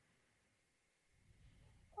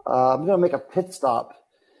 I'm going to make a pit stop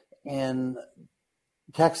in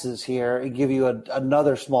Texas here and give you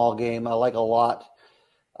another small game I like a lot.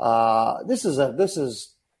 This is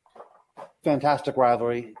fantastic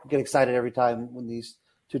rivalry. Get excited every time when these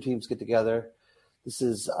two teams get together. This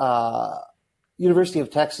is University of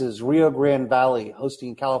Texas, Rio Grande Valley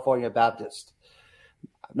hosting California Baptist.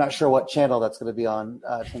 I'm not sure what channel that's going to be on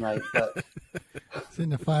tonight, but it's in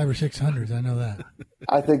the 500 or 600s. I know that.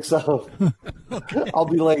 I think so. I'll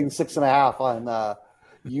be laying 6.5 on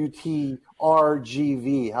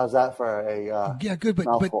UTRGV. How's that for a yeah, good, but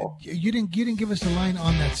mouthful? you didn't give us the line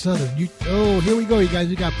on that Southern. Here we go, you guys.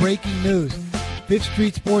 We got breaking news. Fifth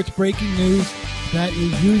Street Sports breaking news. That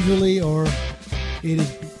is usually, or it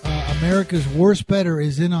is America's worst bettor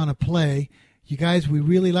is in on a play. You guys, we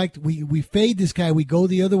really liked. We fade this guy. We go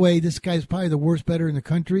the other way. This guy's probably the worst bettor in the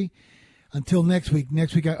country. Until next week.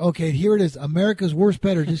 Next week, okay, here it is. America's worst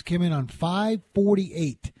bettor just came in on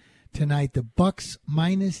 548 tonight. The Bucks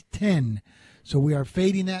 -10. So we are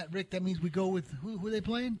fading that. Rick, that means we go with who are they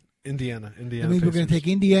playing? Indiana. That means we're going to take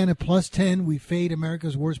Indiana +10. We fade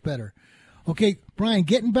America's worst bettor. Okay, Brian,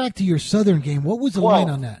 getting back to your Southern game, what was the 12. line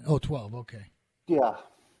on that? Oh, 12. Okay. Yeah.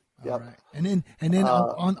 Yep. All right. And then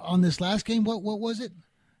on this last game, what was it?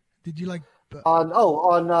 Did you like? On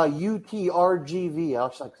UTRGV, I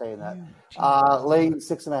was like saying that. Laying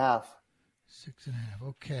 6.5. 6.5.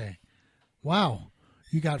 Okay. Wow.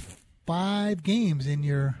 You got 5 games in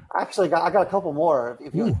your. Actually, I got a couple more.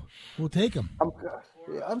 If you, we'll take them.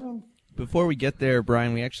 Before we get there,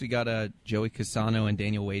 Brian, we actually got Joey Casano and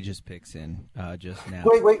Daniel Wages picks in just now.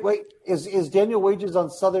 Wait. Is Daniel Wages on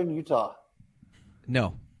Southern Utah?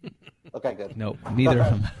 No. Okay, good. Nope, neither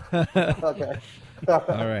of them. Okay.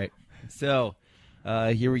 All right. So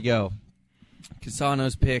here we go.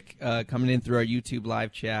 Casano's pick coming in through our YouTube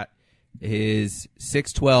live chat is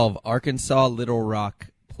 612 Arkansas Little Rock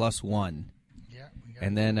 +1. Yeah.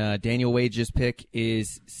 And then Daniel Wage's pick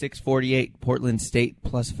is 648 Portland State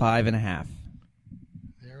 +5.5.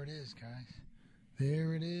 There it is, guys.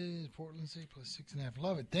 There it is. Portland State +6.5.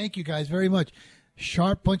 Love it. Thank you guys very much.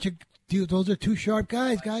 Sharp bunch of dudes. Those are 2 sharp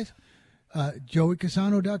guys.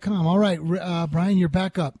 JoeyCasano.com. All right, Brian, you're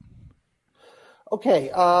back up.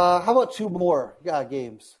 Okay, how about 2 more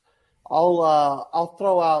games? I'll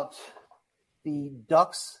throw out the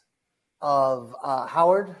Ducks of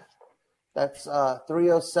Howard. That's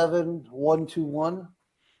 307-121.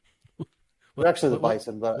 They're actually the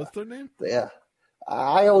Bison, but what's their name? Yeah,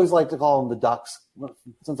 I always like to call them the Ducks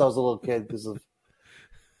since I was a little kid because of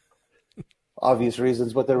obvious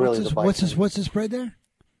reasons, but they're really the Bison. What's the spread there?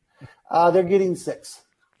 They're getting 6.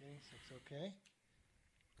 Getting 6, okay.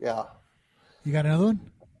 Yeah. You got another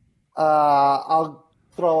one? I'll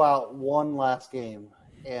throw out one last game,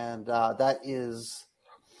 and that is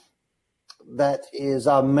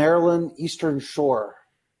Maryland Eastern Shore,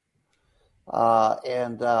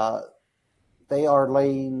 and they are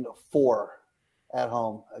laying 4 at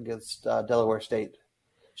home against Delaware State.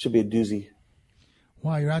 Should be a doozy.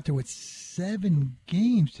 Wow, you're out there with 7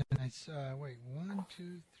 games tonight.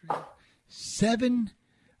 7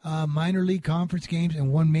 minor league conference games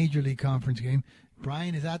and 1 major league conference game.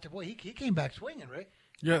 Brian is out there. Boy, he came back swinging, right?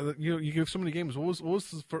 Yeah, you gave so many games. What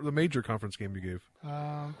was the major conference game you gave?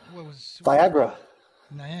 What was Viagra?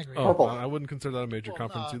 Niagara. Oh, Purple. I wouldn't consider that a major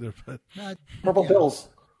conference either. But Purple Bills.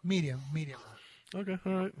 Medium. Okay,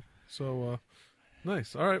 all right. So,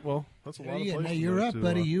 nice. All right, well, that's a lot of plays. Hey, you're today up, to,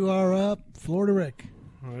 buddy. You are up. Florida Rick.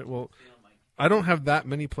 All right, well, I don't have that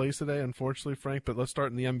many plays today, unfortunately, Frank, but let's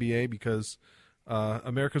start in the NBA because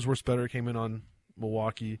America's Worst Bettor came in on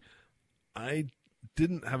Milwaukee. I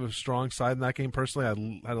didn't have a strong side in that game personally.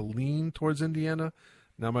 I had a lean towards Indiana.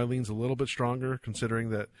 Now my lean's a little bit stronger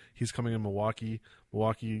considering that he's coming in Milwaukee.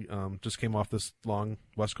 Milwaukee just came off this long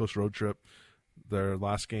West Coast road trip. Their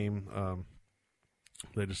last game,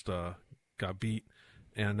 they just got beat,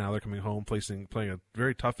 and now they're coming home playing a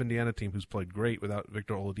very tough Indiana team who's played great without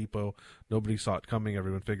Victor Oladipo. Nobody saw it coming.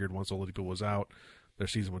 Everyone figured once Oladipo was out, their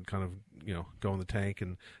season would kind of, go in the tank.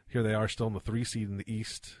 And here they are still in the 3 seed in the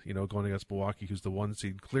East, going against Milwaukee, who's the 1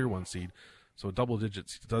 seed, clear 1 seed. So double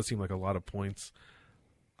digits does seem like a lot of points.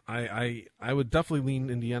 I would definitely lean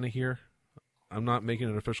Indiana here. I'm not making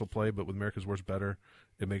an official play, but with America's Worst Bettor,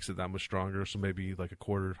 it makes it that much stronger. So maybe like a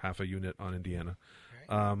quarter, half a unit on Indiana.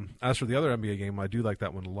 As for the other NBA game, I do like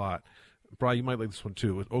that one a lot. Brian, you might like this one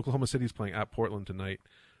too. Oklahoma City's playing at Portland tonight.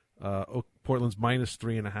 Portland's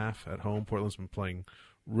 -3.5 at home. Portland's been playing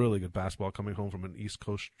really good basketball, coming home from an East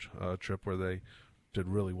Coast trip where they did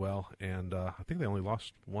really well, and I think they only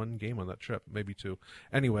lost 1 game on that trip, maybe 2.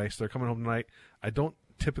 Anyway, so they're coming home tonight. I don't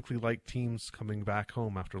typically like teams coming back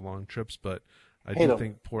home after long trips, but I do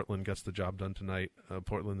think Portland gets the job done tonight.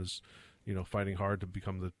 Portland is, fighting hard to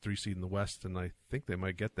become the 3 seed in the West, and I think they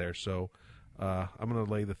might get there. So I'm going to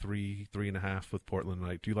lay the 3.5 with Portland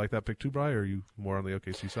tonight. Do you like that pick too, Bri, or are you more on the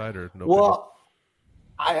OKC side or no? Well,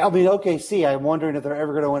 I mean, OKC, I'm wondering if they're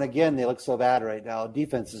ever going to win again. They look so bad right now.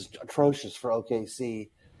 Defense is atrocious for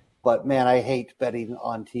OKC. But, man, I hate betting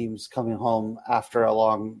on teams coming home after a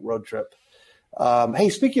long road trip. Hey,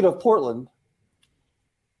 speaking of Portland,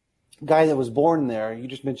 guy that was born there, you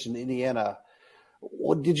just mentioned Indiana.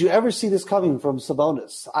 Did you ever see this coming from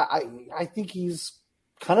Sabonis? I think he's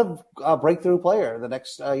kind of a breakthrough player the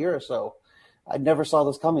next year or so. I never saw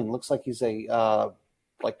this coming. Looks like he's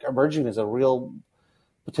emerging as a real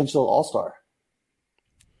potential all-star.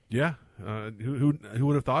 Yeah, who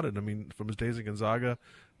would have thought it? I mean, from his days at Gonzaga,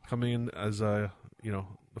 coming in as a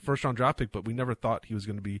the first-round draft pick, but we never thought he was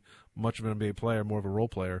going to be much of an NBA player, more of a role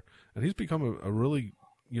player, and he's become a really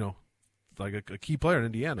like a key player in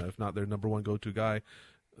Indiana, if not their number 1 go-to guy,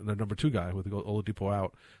 and their number 2 guy with Oladipo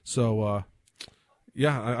out. So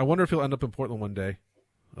I wonder if he'll end up in Portland one day.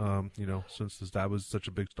 Since his dad was such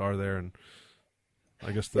a big star there, and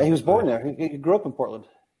I guess he was born there. He grew up in Portland.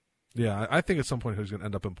 Yeah, I think at some point he's going to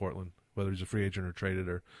end up in Portland, whether he's a free agent or traded,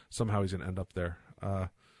 or somehow he's going to end up there.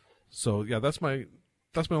 So yeah, that's my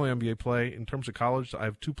only NBA play. In terms of college, I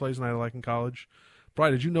have 2 plays tonight I like in college.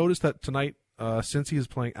 Brian, did you notice that tonight Cincy is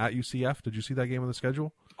playing at UCF? Did you see that game on the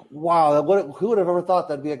schedule? Wow, who would have ever thought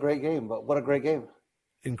that'd be a great game? But what a great game!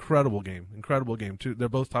 Incredible game too. They're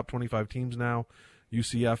both top 25 teams now.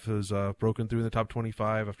 UCF has broken through in the top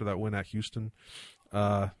 25 after that win at Houston.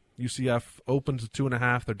 UCF opened to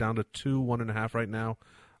 2.5. They're down to 1.5 right now.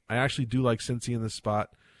 I actually do like Cincy in this spot.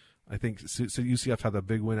 I think UCF had that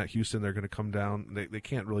big win at Houston. They're going to come down. They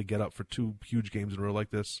can't really get up for 2 huge games in a row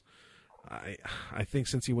like this. I think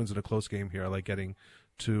Cincy wins in a close game here. I like getting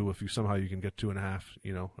 2. If you can get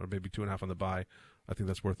 2.5, or maybe 2.5 on the bye, I think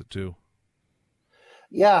that's worth it too.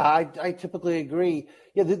 Yeah, I typically agree.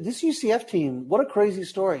 Yeah, this UCF team, what a crazy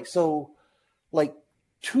story. So,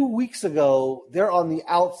 2 weeks ago, they're on the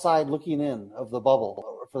outside looking in of the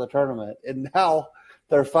bubble for the tournament, and now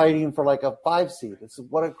they're fighting for a 5 seed. It's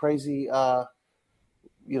what a crazy, rise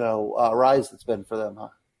it's been for them, huh?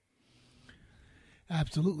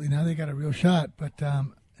 Absolutely. Now they got a real shot. But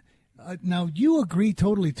now you agree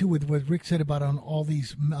totally too with what Rick said about on all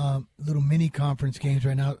these little mini conference games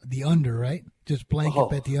right now. The under, right? Just blanket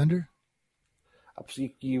bet the under.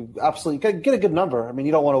 You absolutely get a good number. I mean,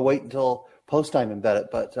 you don't want to wait until post time and bet it,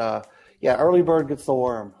 but early bird gets the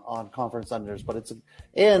worm on conference unders. But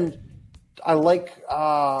and I like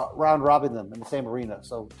round robin them in the same arena,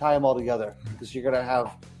 so tie them all together because you're going to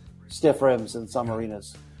have stiff rims in some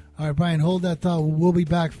arenas. All right, Brian, hold that thought. We'll be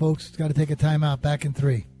back, folks. Got to take a timeout. Back in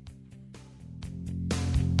 3.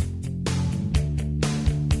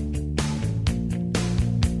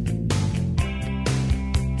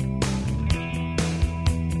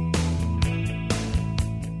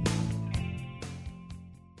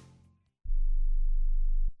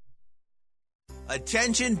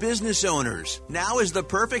 Attention business owners. Now is the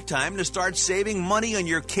perfect time to start saving money on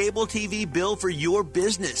your cable TV bill for your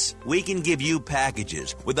business. We can give you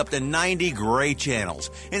packages with up to 90 great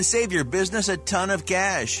channels and save your business a ton of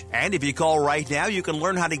cash. And if you call right now, you can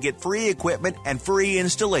learn how to get free equipment and free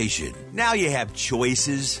installation. Now you have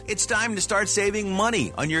choices. It's time to start saving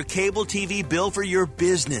money on your cable TV bill for your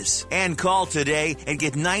business. And call today and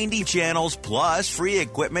get 90 channels plus free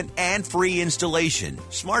equipment and free installation.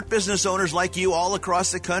 Smart business owners like you all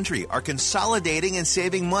across the country are consolidating and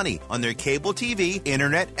saving money on their cable TV,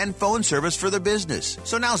 internet, and phone service for their business.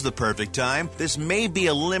 So now's the perfect time. This may be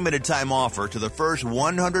a limited time offer to the first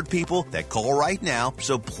 100 people that call right now,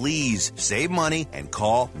 so please save money and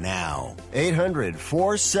call now.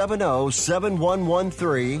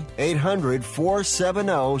 800-470-7113.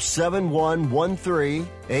 800-470-7113.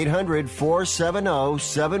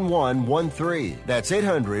 800-470-7113. That's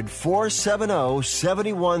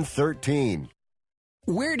 800-470-7113.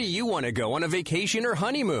 Where do you want to go on a vacation or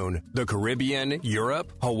honeymoon? The Caribbean,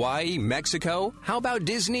 Europe, Hawaii, Mexico? How about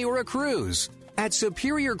Disney or a cruise? At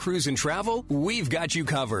Superior Cruise and Travel, we've got you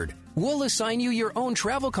covered. We'll assign you your own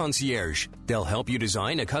travel concierge. They'll help you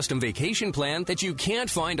design a custom vacation plan that you can't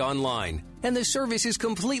find online. And the service is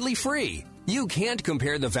completely free. You can't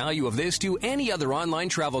compare the value of this to any other online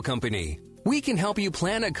travel company. We can help you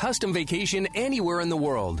plan a custom vacation anywhere in the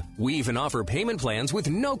world. We even offer payment plans with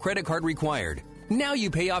no credit card required. Now you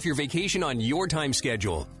pay off your vacation on your time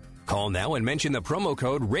schedule. Call now and mention the promo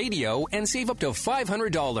code RADIO and save up to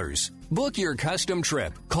 $500. Book your custom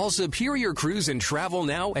trip. Call Superior Cruise and Travel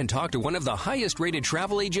now and talk to one of the highest rated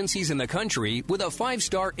travel agencies in the country with a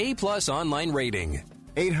 5-star A+ online rating.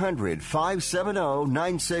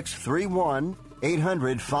 800-570-9631.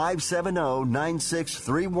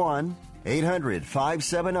 800-570-9631.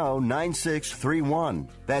 800-570-9631.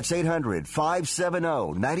 That's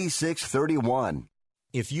 800-570-9631.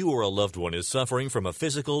 If you or a loved one is suffering from a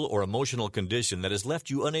physical or emotional condition that has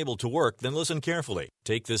left you unable to work, then listen carefully.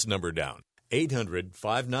 Take this number down.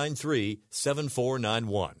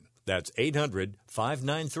 800-593-7491. That's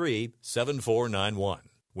 800-593-7491.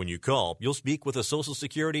 When you call, you'll speak with a Social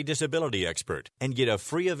Security disability expert and get a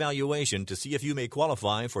free evaluation to see if you may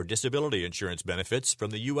qualify for disability insurance benefits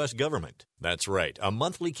from the U.S. government. That's right, a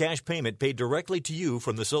monthly cash payment paid directly to you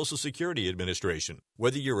from the Social Security Administration.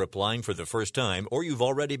 Whether you're applying for the first time or you've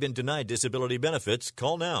already been denied disability benefits,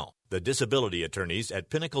 call now. The disability attorneys at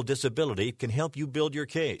Pinnacle Disability can help you build your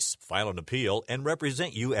case, file an appeal, and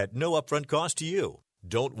represent you at no upfront cost to you.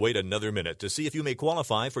 Don't wait another minute to see if you may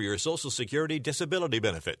qualify for your Social Security disability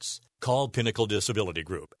benefits. Call Pinnacle Disability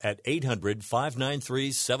Group at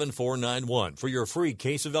 800-593-7491 for your free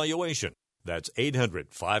case evaluation. That's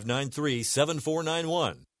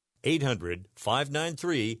 800-593-7491.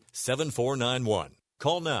 800-593-7491.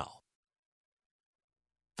 Call now.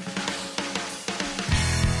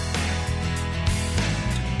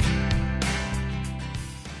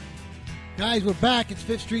 Guys, we're back. It's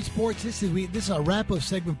Fifth Street Sports. This is our wrap-up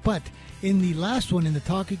segment. But in the last one, in the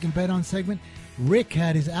Talk You Can Bet On segment, Rick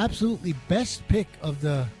had his absolutely best pick of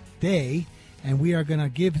the day, and we are going to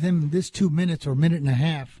give him this 2 minutes or minute and a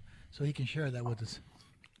half so he can share that with us.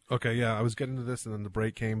 Okay, yeah, I was getting to this, and then the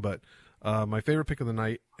break came, but my favorite pick of the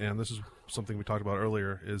night, and this is something we talked about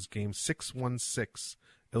earlier, is game 616,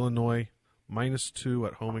 Illinois, -2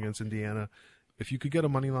 at home against Indiana. If you could get a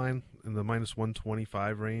money line in the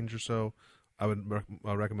 -125 range or so, I would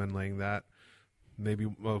recommend laying that. Maybe,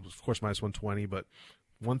 well, of course, -120, but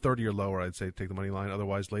 130 or lower, I'd say take the money line.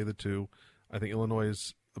 Otherwise, lay the 2. I think Illinois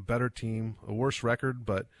is a better team, a worse record,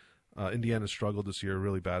 but Indiana struggled this year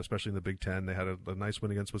really bad, especially in the Big Ten. They had a nice win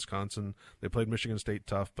against Wisconsin. They played Michigan State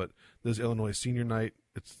tough, but this is Illinois senior night.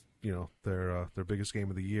 It's their biggest game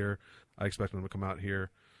of the year. I expect them to come out here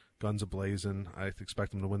guns a-blazing. I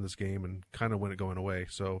expect them to win this game and kind of win it going away.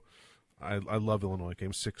 So I love Illinois.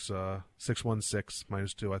 Game 616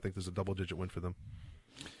 -2. I think there's a double-digit win for them.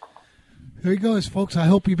 There he goes, folks. I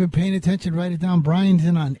hope you've been paying attention. Write it down. Brian's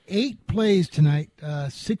in on 8 plays tonight.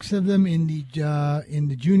 6 of them in the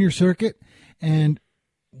junior circuit, and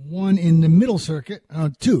 1 in the middle circuit.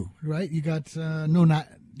 2, right? You got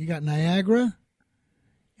you got Niagara.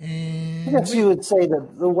 And I guess you would say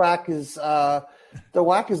that the WAC is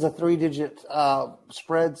a 3-digit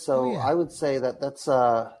spread. So I would say that's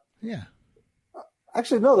yeah.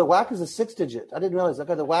 Actually, no, the WAC is a 6-digit. I didn't realize that.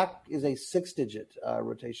 The WAC is a 6-digit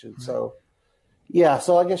rotation. Right. So, yeah.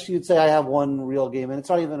 So I guess you'd say I have one real game, and it's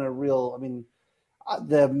not even a real. I mean,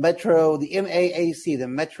 the MAAC, the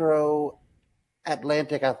Metro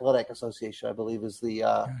Atlantic Athletic Association, I believe, is the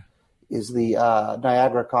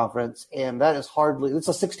Niagara Conference, and that is hardly. It's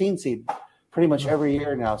a 16 seed. pretty much every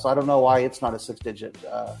year now. So I don't know why it's not a 6-digit.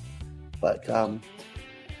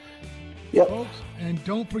 Yep. Folks, and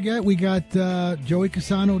don't forget, we got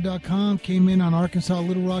JoeyCasano.com came in on Arkansas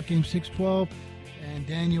Little Rock game 612, and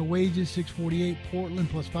Daniel Wages 648 Portland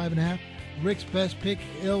plus 5.5. Rick's best pick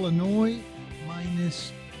Illinois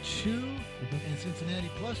 -2, and Cincinnati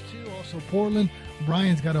 +2. Also Portland.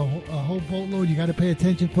 Brian's got a whole boatload. You got to pay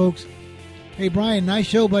attention, folks. Hey Brian, nice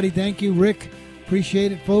show, buddy. Thank you, Rick.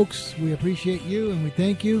 Appreciate it, folks. We appreciate you, and we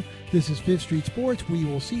thank you. This is 5th Street Sports. We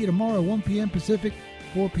will see you tomorrow, 1 p.m. Pacific,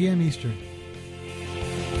 4 p.m. Eastern.